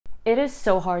It is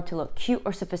so hard to look cute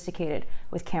or sophisticated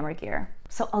with camera gear.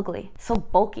 So ugly, so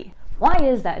bulky. Why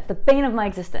is that? It's the bane of my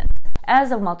existence.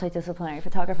 As a multidisciplinary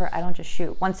photographer, I don't just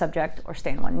shoot one subject or stay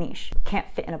in one niche. Can't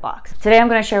fit in a box. Today I'm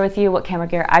going to share with you what camera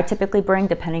gear I typically bring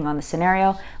depending on the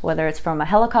scenario, whether it's from a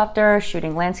helicopter,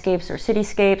 shooting landscapes or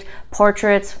cityscapes,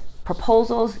 portraits,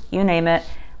 proposals, you name it.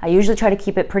 I usually try to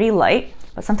keep it pretty light,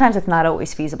 but sometimes it's not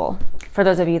always feasible. For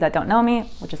those of you that don't know me,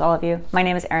 which is all of you, my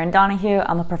name is Erin Donahue.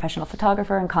 I'm a professional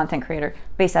photographer and content creator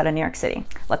based out of New York City.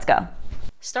 Let's go.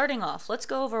 Starting off, let's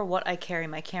go over what I carry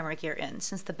my camera gear in,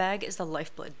 since the bag is the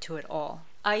lifeblood to it all.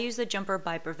 I use the Jumper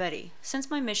by Brevetti. Since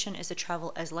my mission is to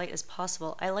travel as light as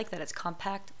possible, I like that it's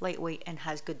compact, lightweight, and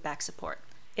has good back support.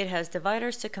 It has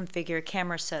dividers to configure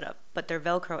camera setup, but they're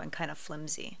Velcro and kind of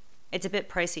flimsy. It's a bit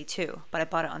pricey too, but I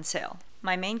bought it on sale.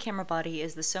 My main camera body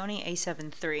is the Sony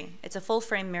a7 III. It's a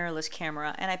full-frame mirrorless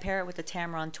camera, and I pair it with the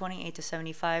Tamron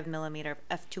 28-75mm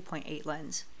f2.8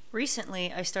 lens.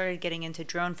 Recently, I started getting into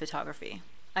drone photography.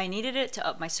 I needed it to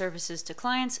up my services to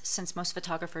clients since most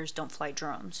photographers don't fly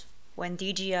drones. When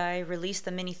DJI released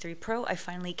the Mini 3 Pro, I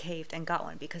finally caved and got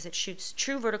one because it shoots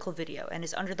true vertical video and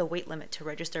is under the weight limit to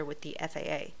register with the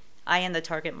FAA. I am the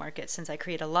target market since I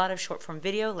create a lot of short-form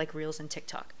video like Reels and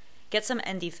TikTok. Get some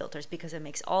ND filters because it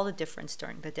makes all the difference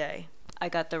during the day. I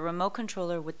got the remote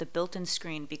controller with the built-in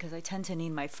screen because I tend to need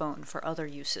my phone for other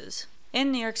uses.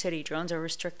 In New York City, drones are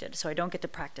restricted, so I don't get to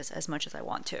practice as much as I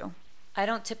want to. I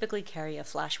don't typically carry a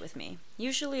flash with me.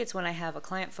 Usually it's when I have a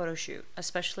client photo shoot,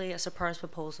 especially a surprise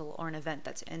proposal or an event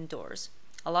that's indoors.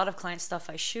 A lot of client stuff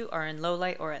I shoot are in low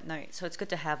light or at night, so it's good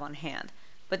to have on hand.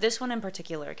 But this one in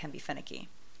particular can be finicky.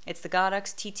 It's the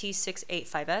Godox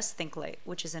TT685S Think Light,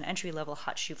 which is an entry-level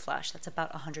hot shoe flash that's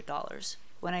about $100.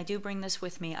 When I do bring this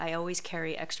with me, I always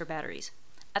carry extra batteries.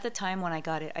 At the time when I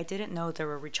got it, I didn't know there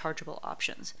were rechargeable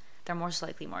options. They're most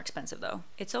likely more expensive though.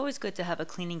 It's always good to have a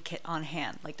cleaning kit on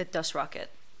hand, like the Dust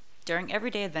Rocket. During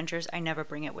everyday adventures, I never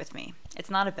bring it with me. It's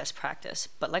not a best practice,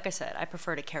 but like I said, I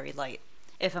prefer to carry light.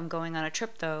 If I'm going on a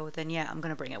trip though, then yeah, I'm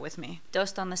gonna bring it with me.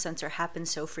 Dust on the sensor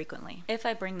happens so frequently. If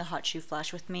I bring the hot shoe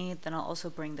flash with me, then I'll also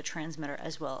bring the transmitter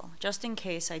as well, just in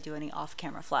case I do any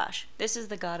off-camera flash. This is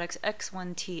the Godox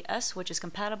X1TS, which is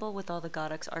compatible with all the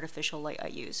Godox artificial light I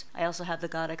use. I also have the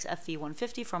Godox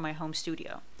FV150 for my home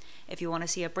studio. If you want to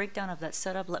see a breakdown of that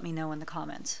setup, let me know in the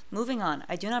comments. Moving on,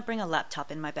 I do not bring a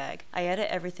laptop in my bag. I edit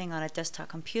everything on a desktop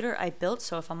computer I built,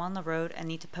 so if I'm on the road and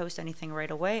need to post anything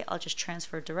right away, I'll just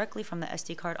transfer directly from the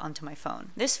SD card onto my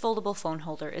phone. This foldable phone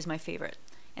holder is my favorite.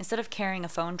 Instead of carrying a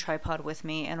phone tripod with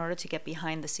me in order to get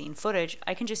behind the scene footage,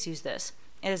 I can just use this.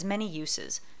 It has many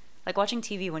uses. Like watching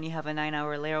TV when you have a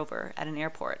 9-hour layover at an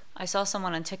airport. I saw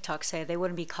someone on TikTok say they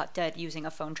wouldn't be caught dead using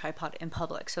a phone tripod in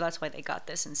public, so that's why they got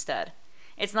this instead.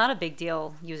 It's not a big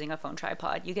deal using a phone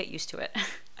tripod, you get used to it.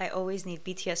 I always need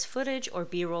BTS footage or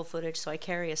B-roll footage, so I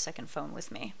carry a second phone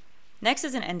with me. Next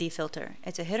is an ND filter.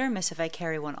 It's a hit or miss if I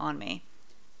carry one on me.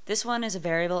 This one is a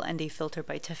variable ND filter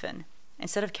by Tiffin.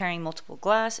 Instead of carrying multiple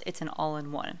glass, it's an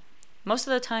all-in-one. Most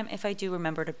of the time, if I do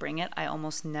remember to bring it, I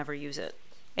almost never use it.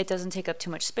 It doesn't take up too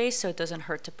much space, so it doesn't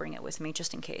hurt to bring it with me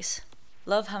just in case.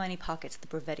 Love how many pockets the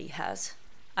Brevetti has.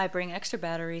 I bring extra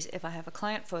batteries if I have a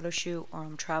client photo shoot or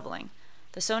I'm traveling.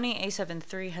 The Sony a7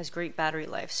 III has great battery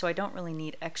life, so I don't really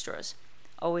need extras.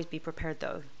 Always be prepared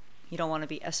though. You don't want to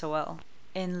be SOL.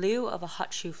 In lieu of a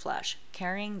hot shoe flash,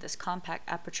 carrying this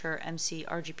compact aperture MC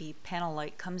RGB panel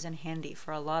light comes in handy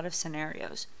for a lot of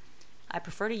scenarios. I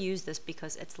prefer to use this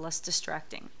because it's less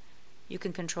distracting. You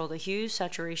can control the hues,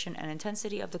 saturation, and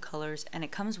intensity of the colors, and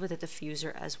it comes with a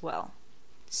diffuser as well.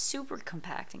 Super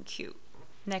compact and cute.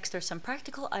 Next are some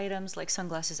practical items like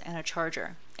sunglasses and a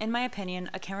charger. In my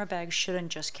opinion, a camera bag shouldn't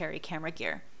just carry camera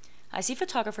gear. I see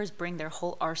photographers bring their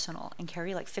whole arsenal and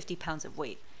carry like 50 pounds of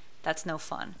weight. That's no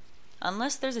fun.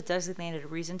 Unless there's a designated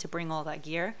reason to bring all that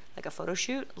gear, like a photo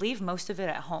shoot, leave most of it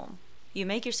at home. You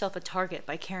make yourself a target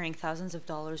by carrying thousands of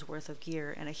dollars worth of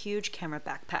gear in a huge camera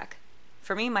backpack.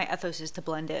 For me, my ethos is to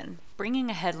blend in.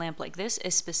 Bringing a headlamp like this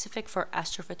is specific for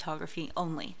astrophotography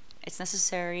only. It's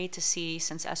necessary to see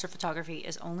since astrophotography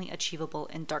is only achievable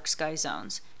in dark sky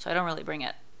zones, so I don't really bring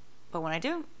it. But when I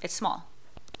do, it's small.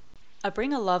 I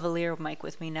bring a lavalier mic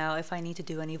with me now if I need to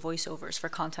do any voiceovers for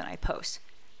content I post.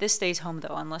 This stays home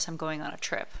though unless I'm going on a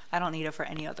trip. I don't need it for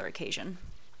any other occasion.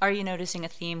 Are you noticing a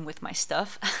theme with my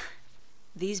stuff?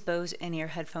 These Bose in-ear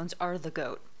headphones are the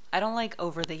GOAT. I don't like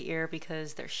over-the-ear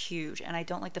because they're huge and I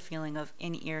don't like the feeling of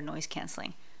in-ear noise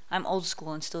canceling. I'm old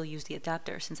school and still use the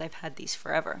adapter since I've had these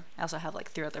forever. I also have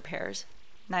like 3 other pairs.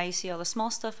 Now you see all the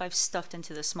small stuff I've stuffed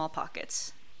into the small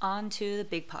pockets. On to the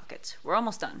big pockets. We're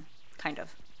almost done. Kind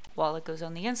of. Wallet goes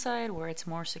on the inside where it's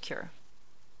more secure.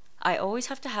 I always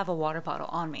have to have a water bottle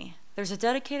on me. There's a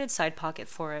dedicated side pocket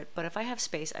for it, but if I have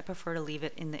space, I prefer to leave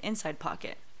it in the inside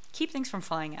pocket. Keep things from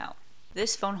flying out.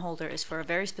 This phone holder is for a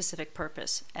very specific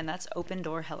purpose, and that's open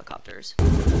door helicopters.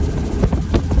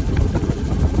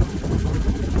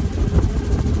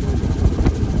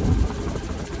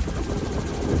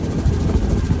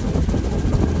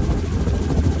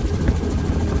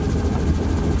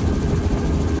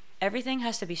 Everything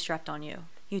has to be strapped on you.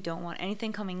 You don't want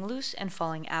anything coming loose and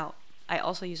falling out. I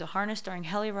also use a harness during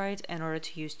heli rides in order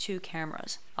to use 2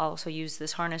 cameras. I'll also use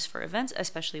this harness for events,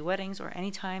 especially weddings or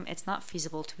any time it's not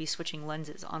feasible to be switching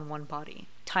lenses on one body.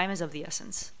 Time is of the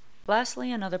essence.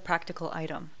 Lastly, another practical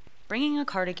item. Bringing a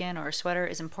cardigan or a sweater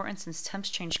is important since temps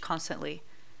change constantly.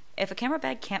 If a camera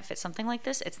bag can't fit something like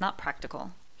this, it's not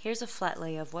practical. Here's a flat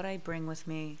lay of what I bring with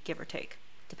me, give or take,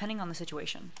 depending on the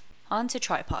situation. On to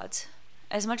tripods.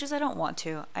 As much as I don't want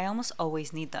to, I almost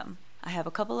always need them. I have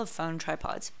a couple of phone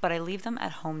tripods, but I leave them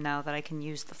at home now that I can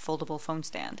use the foldable phone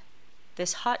stand.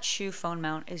 This hot shoe phone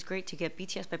mount is great to get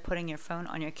BTS by putting your phone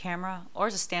on your camera or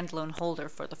as a standalone holder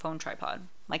for the phone tripod.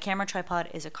 My camera tripod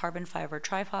is a carbon fiber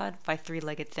tripod by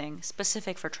 3-legged thing,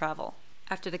 specific for travel.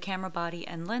 After the camera body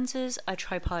and lenses, a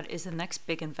tripod is the next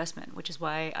big investment, which is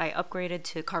why I upgraded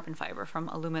to carbon fiber from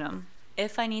aluminum.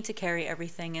 If I need to carry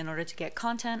everything in order to get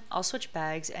content, I'll switch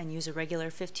bags and use a regular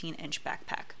 15-inch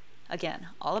backpack. Again,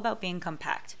 all about being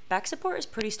compact. Back support is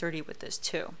pretty sturdy with this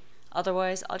too.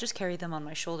 Otherwise, I'll just carry them on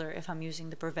my shoulder if I'm using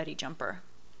the Brevetti jumper.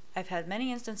 I've had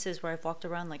many instances where I've walked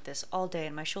around like this all day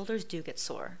and my shoulders do get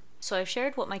sore. So I've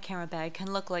shared what my camera bag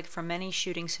can look like for many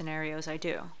shooting scenarios I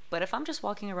do. But if I'm just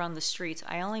walking around the streets,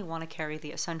 I only want to carry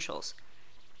the essentials.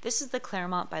 This is the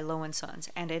Claremont by Low & Sons,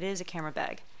 and it is a camera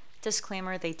bag.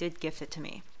 Disclaimer, they did gift it to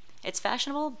me. It's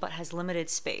fashionable, but has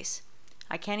limited space.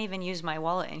 I can't even use my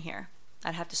wallet in here.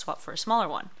 I'd have to swap for a smaller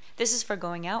one. This is for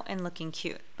going out and looking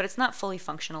cute, but it's not fully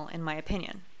functional in my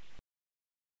opinion.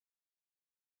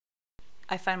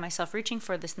 I find myself reaching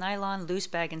for this nylon loose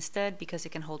bag instead because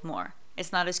it can hold more.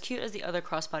 It's not as cute as the other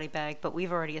crossbody bag, but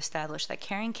we've already established that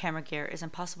carrying camera gear is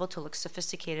impossible to look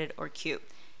sophisticated or cute.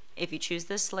 If you choose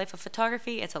this life of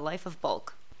photography, it's a life of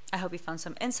bulk. I hope you found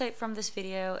some insight from this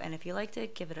video, and if you liked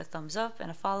it, give it a thumbs up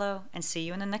and a follow, and see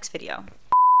you in the next video.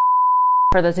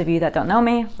 For those of you that don't know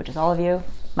me, which is all of you,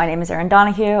 my name is Erin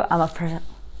Donahue. I'm a